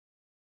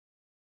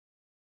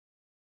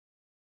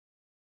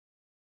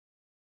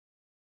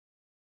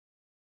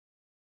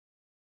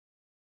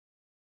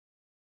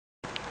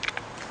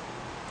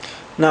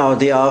Now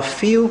there are a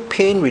few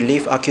pain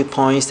relief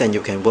acupoints that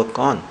you can work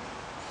on.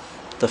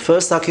 The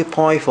first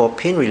acupoint for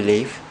pain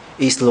relief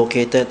is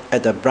located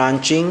at the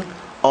branching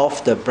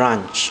of the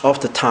branch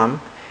of the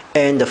thumb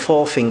and the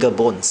forefinger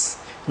bones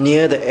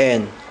near the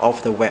end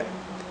of the web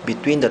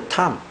between the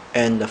thumb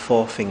and the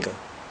forefinger.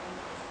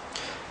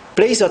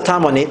 Place your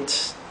thumb on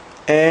it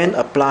and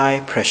apply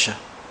pressure.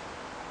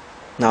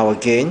 Now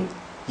again,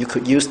 you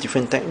could use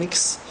different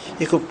techniques.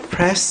 You could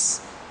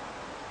press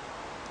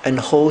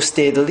and hold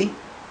steadily,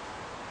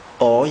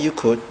 or you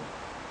could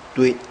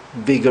do it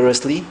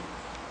vigorously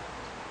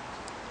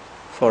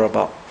for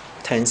about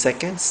 10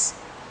 seconds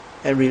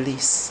and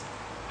release.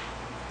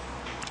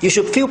 You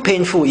should feel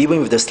painful even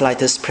with the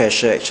slightest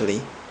pressure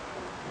actually.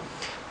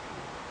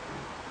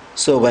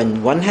 So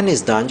when one hand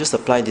is done, just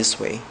apply this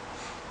way.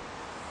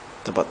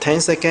 About 10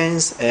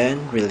 seconds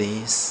and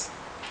release.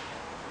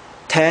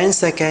 10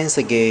 seconds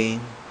again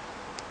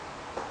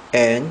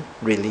and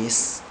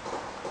release.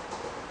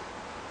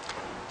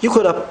 You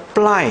could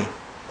apply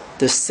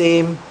the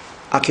same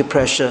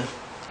acupressure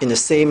in the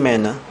same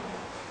manner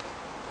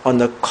on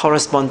the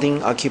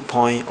corresponding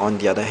acupoint on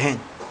the other hand.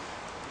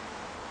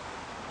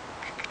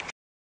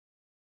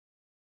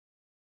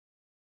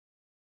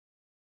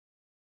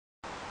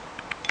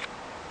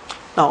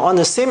 Now on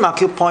the same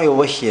acupoint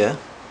over here,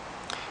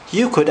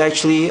 you could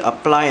actually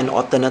apply an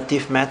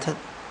alternative method.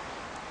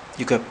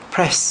 You could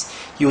press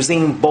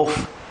using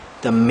both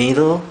the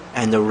middle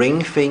and the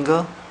ring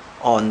finger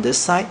on this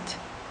side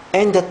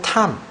and the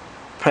thumb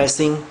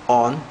pressing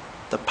on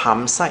the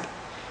palm side.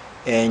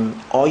 And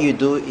all you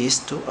do is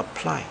to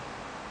apply.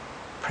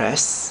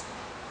 Press,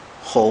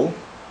 hold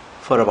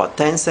for about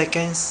 10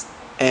 seconds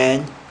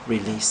and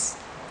release.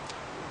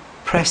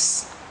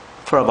 Press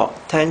for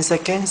about 10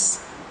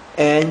 seconds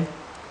and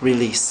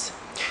release.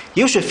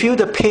 You should feel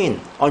the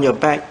pain on your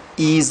back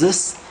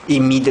eases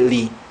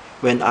immediately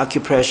when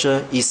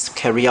acupressure is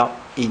carried out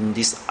in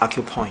this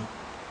acupoint.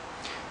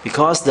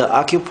 Because the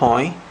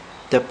acupoint,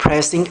 the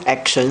pressing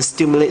action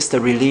stimulates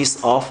the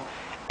release of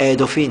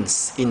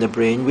endorphins in the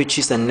brain, which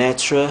is a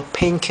natural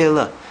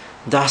painkiller.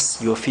 Thus,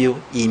 you'll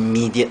feel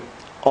immediate,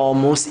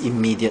 almost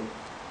immediate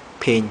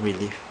pain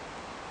relief.